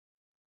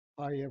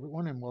Hi,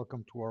 everyone, and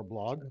welcome to our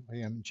blog. I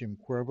am Jim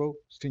Cuervo,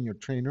 Senior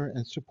Trainer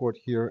and Support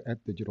here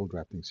at Digital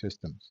Drafting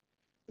Systems.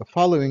 The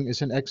following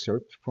is an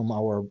excerpt from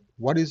our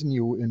What is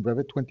New in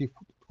Revit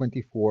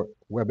 2024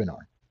 webinar.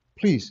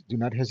 Please do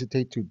not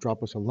hesitate to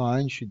drop us a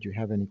line should you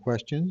have any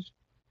questions.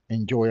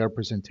 Enjoy our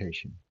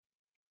presentation.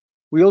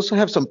 We also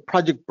have some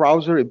project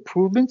browser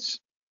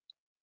improvements,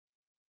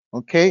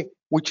 okay,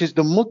 which is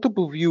the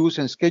multiple views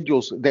and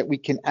schedules that we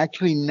can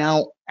actually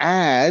now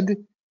add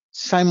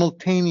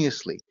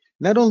simultaneously.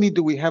 Not only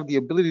do we have the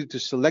ability to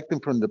select them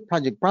from the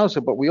project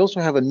browser, but we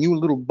also have a new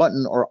little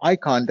button or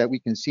icon that we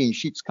can see in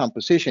Sheets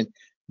composition.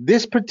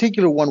 This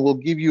particular one will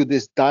give you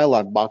this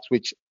dialog box,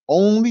 which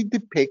only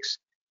depicts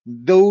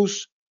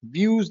those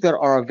views that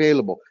are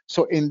available.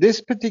 So in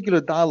this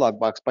particular dialog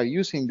box, by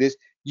using this,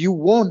 you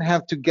won't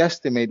have to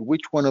guesstimate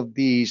which one of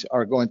these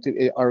are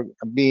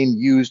being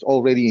used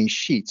already in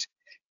Sheets.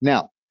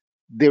 Now,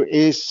 there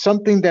is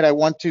something that I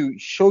want to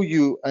show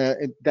you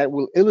that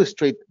will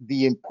illustrate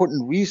the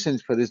important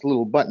reasons for this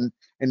little button,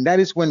 and that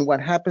is what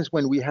happens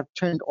when we have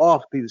turned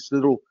off this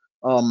little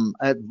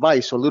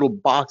advice or little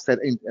box that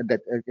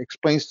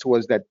explains to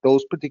us that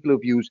those particular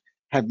views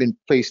have been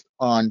placed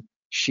on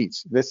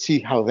Sheets. Let's see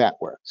how that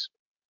works.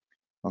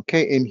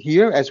 Okay, in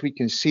here, as we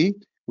can see,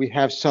 we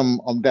have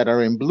some that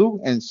are in blue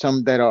and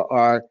some that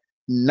are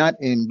not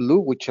in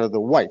blue, which are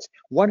the whites.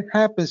 What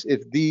happens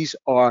if these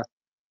are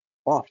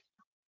off?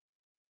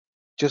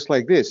 Just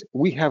like this,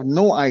 we have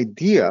no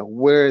idea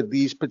where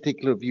these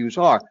particular views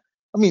are.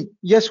 I mean,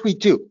 yes, we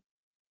do.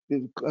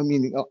 I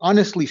mean,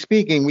 honestly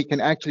speaking, we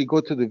can actually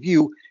go to the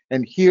view,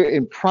 and here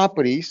in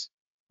properties,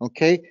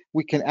 okay,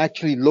 we can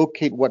actually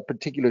locate what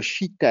particular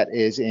sheet that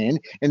is in,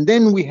 and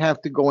then we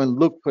have to go and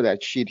look for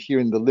that sheet here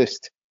in the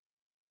list.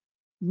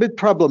 A bit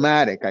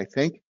problematic, I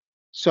think.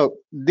 So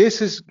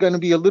this is going to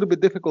be a little bit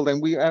difficult, and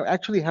we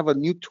actually have a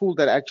new tool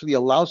that actually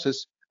allows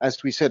us,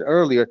 as we said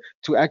earlier,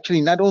 to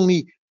actually not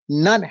only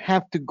not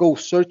have to go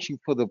searching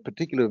for the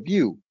particular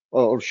view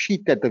or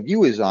sheet that the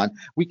view is on.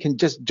 We can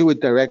just do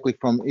it directly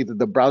from either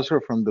the browser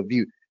or from the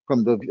view,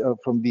 from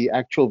the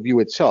actual view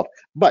itself.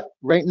 But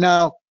right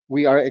now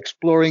we are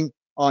exploring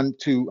on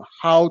to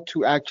how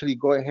to actually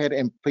go ahead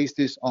and place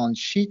this on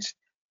Sheets.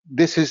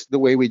 This is the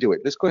way we do it.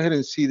 Let's go ahead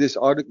and see this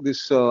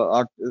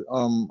architectural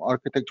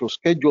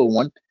schedule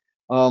one.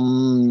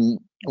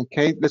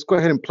 Okay, let's go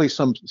ahead and place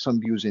some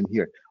views in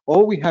here.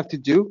 All we have to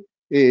do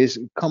is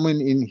come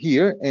in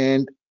here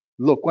and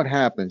look what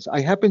happens.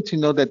 I happen to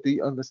know that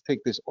let's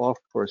take this off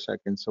for a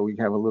second so we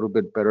have a little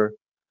bit better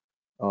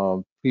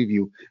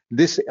preview.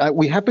 This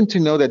we happen to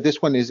know that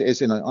this one is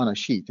on a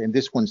sheet and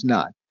this one's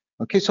not.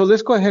 Okay, so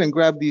let's go ahead and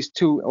grab these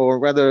two, or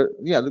rather,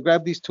 yeah,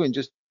 grab these two and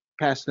just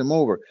pass them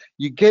over.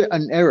 You get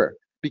an error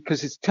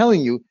because it's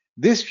telling you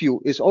this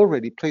view is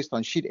already placed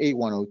on sheet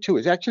A102.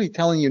 It's actually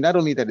telling you not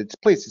only that it's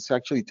placed, it's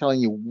actually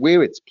telling you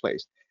where it's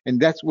placed. And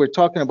that's, we're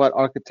talking about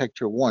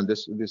architecture 1,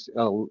 this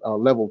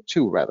level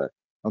 2 rather.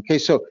 Okay,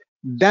 so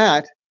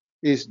that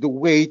is the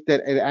way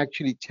that it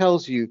actually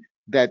tells you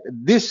that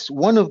this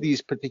one of these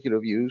particular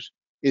views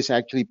is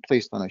actually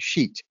placed on a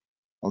sheet.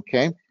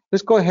 Okay,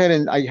 let's go ahead,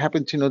 and I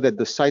happen to know that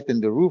the site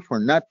and the roof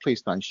are not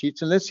placed on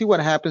sheets, and let's see what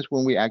happens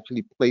when we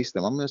actually place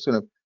them. I'm just going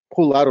to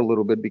pull out a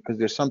little bit because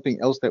there's something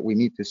else that we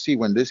need to see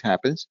when this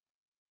happens.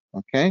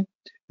 Okay,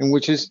 and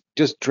which is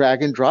just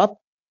drag and drop.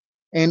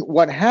 And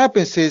what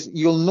happens is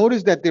you'll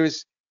notice that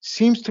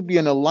seems to be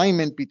an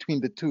alignment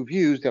between the two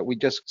views that we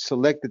just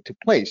selected to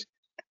place.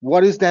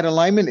 What is that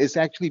alignment? It's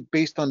actually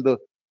based on the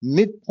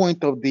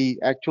midpoint of the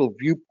actual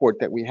viewport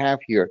that we have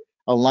here,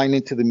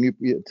 aligning to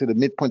the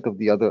midpoint of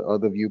the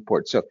other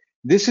viewport. So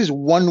this is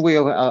one way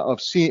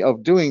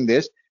of doing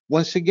this.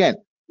 Once again,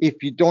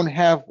 if you don't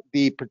have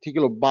the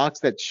particular box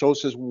that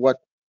shows us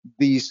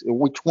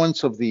which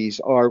ones of these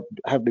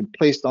have been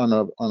placed on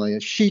a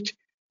sheet,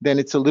 then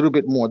it's a little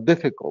bit more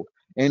difficult.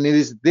 And it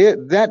is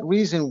that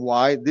reason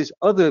why this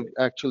other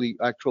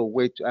actual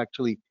way to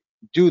actually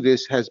do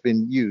this has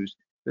been used.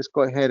 Let's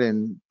go ahead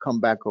and come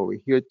back over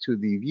here to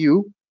the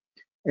view.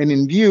 And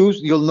in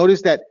views, you'll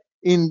notice that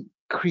in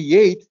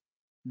create,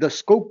 the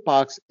scope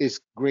box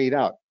is grayed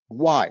out.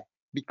 Why?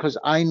 Because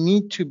I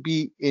need to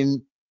be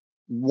in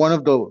one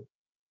of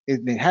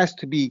it has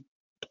to be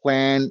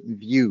plan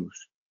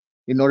views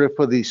in order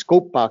for the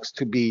scope box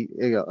to be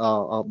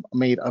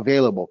made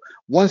available.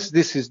 Once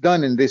this is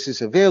done and this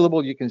is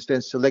available, you can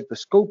then select the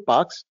scope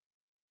box.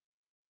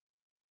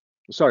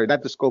 Sorry,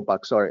 not the scope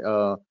box, sorry.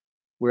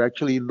 We're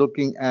actually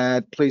looking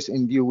at place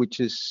in view,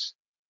 which is,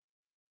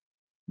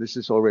 this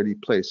is already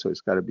placed, so it's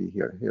got to be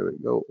here. Here we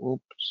go.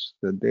 Oops,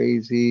 the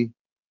daisy.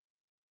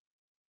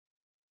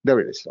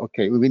 There it is.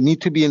 Okay, we need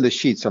to be in the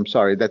sheets. I'm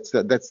sorry. That's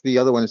the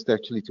other one is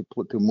actually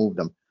to move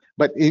them.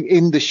 But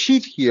in the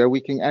sheet here,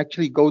 we can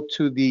actually go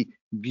to the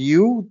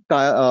view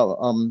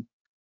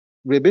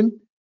ribbon,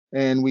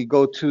 and we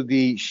go to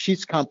the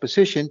sheets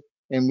composition,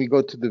 and we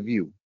go to the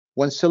view.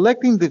 When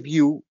selecting the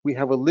view, we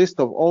have a list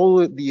of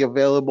all of the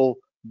available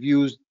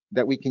views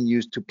that we can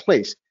use to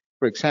place.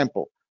 For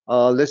example,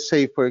 let's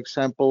say, for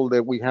example,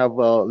 that we have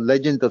a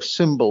legend of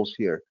symbols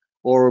here.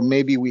 or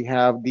maybe we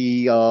have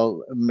the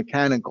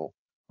mechanical,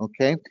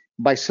 okay?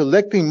 By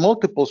selecting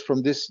multiples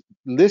from this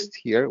list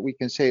here, we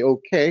can say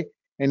okay,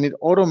 and it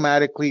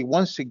automatically,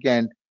 once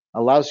again,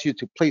 allows you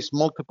to place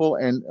multiple,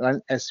 and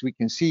as we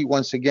can see,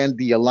 once again,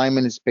 the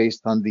alignment is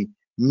based on the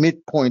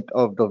midpoint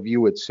of the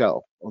view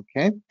itself,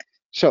 okay?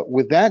 So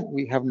with that,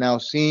 we have now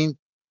seen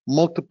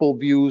multiple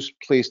views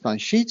placed on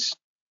sheets.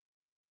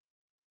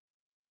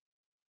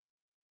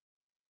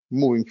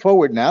 Moving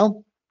forward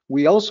now,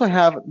 we also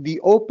have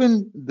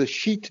open the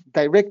sheet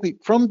directly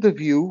from the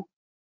view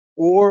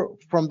or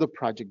from the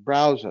project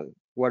browser.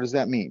 What does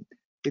that mean?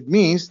 It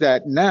means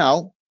that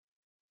now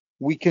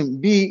we can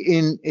be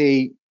in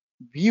a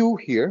view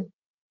here,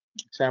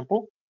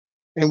 example,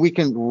 and we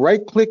can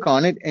right click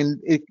on it and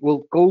it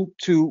will go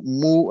to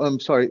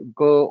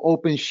go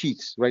open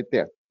sheets right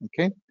there,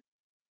 okay?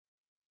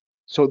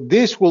 So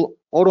this will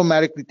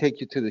automatically take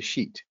you to the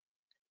sheet.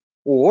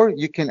 Or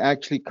you can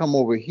actually come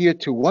over here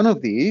to one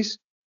of these,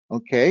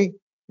 okay,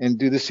 and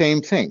do the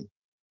same thing.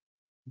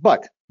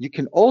 But you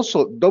can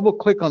also double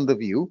click on the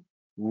view,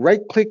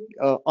 right click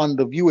on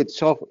the view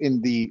itself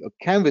in the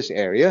canvas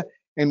area,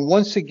 and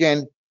once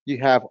again, you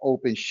have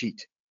open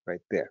sheet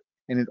right there.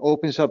 And it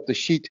opens up the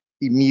sheet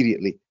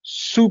immediately.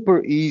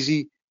 Super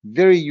easy,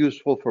 very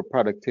useful for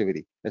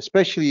productivity,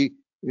 especially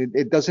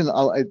it doesn't,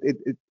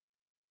 it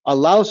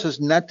allows us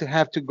not to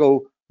have to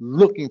go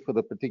looking for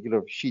the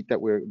particular sheet that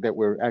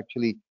we're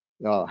actually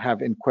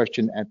have in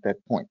question at that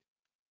point.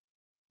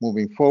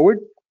 Moving forward,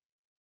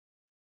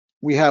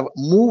 we have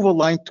move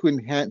align to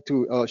enhance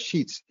to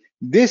sheets.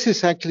 This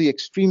is actually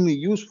extremely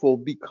useful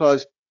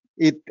because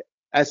it,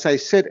 as I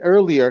said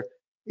earlier,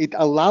 it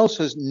allows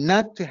us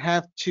not to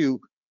have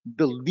to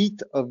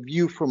delete a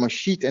view from a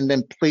sheet and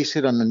then place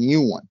it on a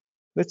new one.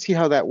 Let's see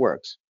how that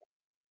works.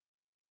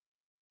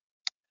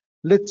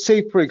 Let's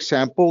say, for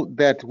example,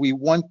 that we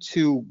want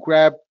to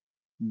grab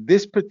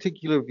this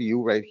particular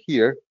view right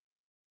here,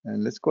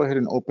 and let's go ahead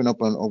and open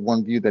up on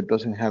one view that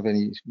doesn't have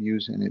any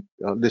views in it.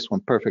 This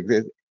one, perfect.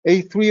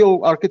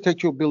 A30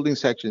 architectural building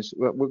sections.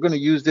 We're going to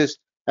use this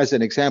as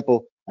an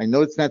example. I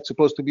know it's not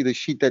supposed to be the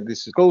sheet that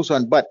this goes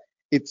on, but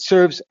it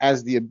serves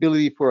as the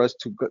ability for us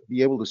to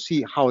be able to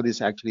see how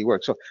this actually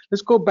works. So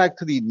let's go back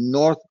to the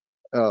north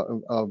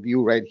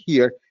view right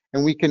here,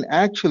 and we can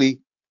actually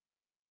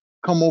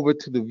come over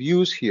to the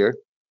views here,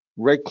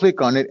 right click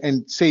on it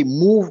and say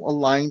move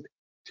aligned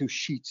to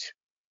sheets.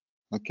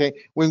 Okay,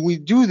 when we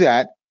do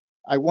that,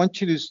 I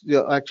want you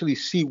to actually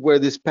see where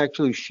this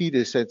particular sheet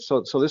is at.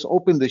 So let's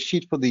open the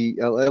sheet for the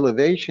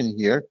elevation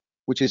here,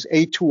 which is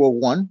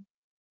A201.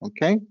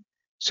 Okay,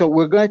 so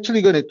we're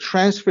actually going to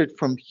transfer it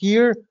from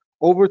here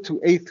over to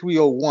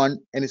A301,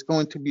 and it's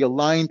going to be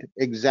aligned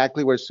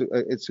exactly where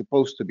it's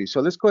supposed to be. So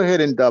let's go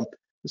ahead and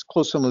let's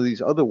close some of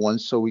these other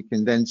ones so we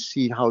can then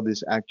see how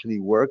this actually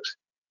works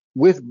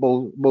with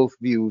both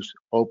views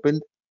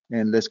opened.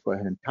 And let's go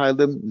ahead and tile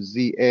them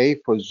ZA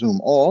for zoom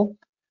all.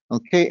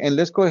 Okay, and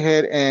let's go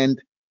ahead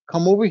and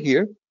come over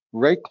here,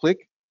 right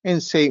click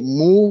and say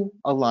move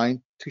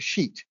align to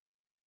sheet.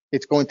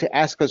 It's going to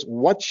ask us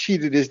what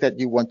sheet it is that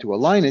you want to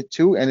align it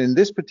to. And in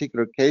this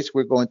particular case,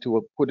 we're going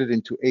to put it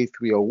into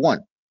A301,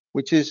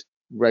 which is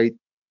right,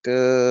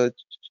 I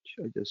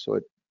just saw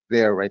it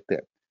there, right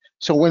there.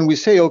 So when we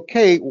say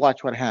okay,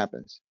 watch what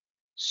happens.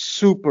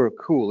 Super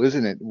cool,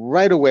 isn't it?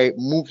 Right away,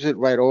 moves it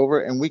right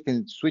over, and we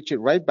can switch it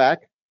right back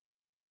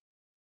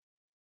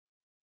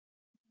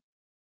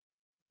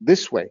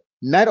this way.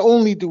 Not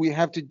only do we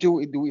have to do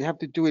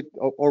it,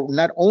 or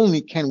not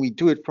only can we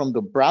do it from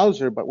the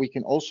browser, but we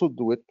can also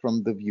do it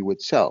from the view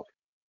itself.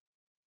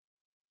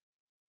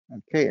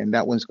 Okay, and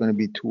that one's going to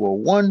be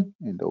 201,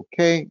 and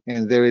okay,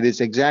 and there it is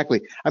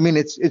exactly. I mean,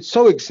 it's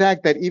so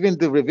exact that even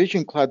the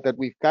revision cloud that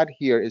we've got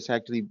here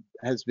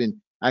has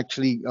been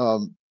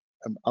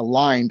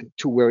aligned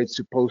to where it's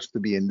supposed to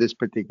be in this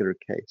particular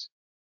case.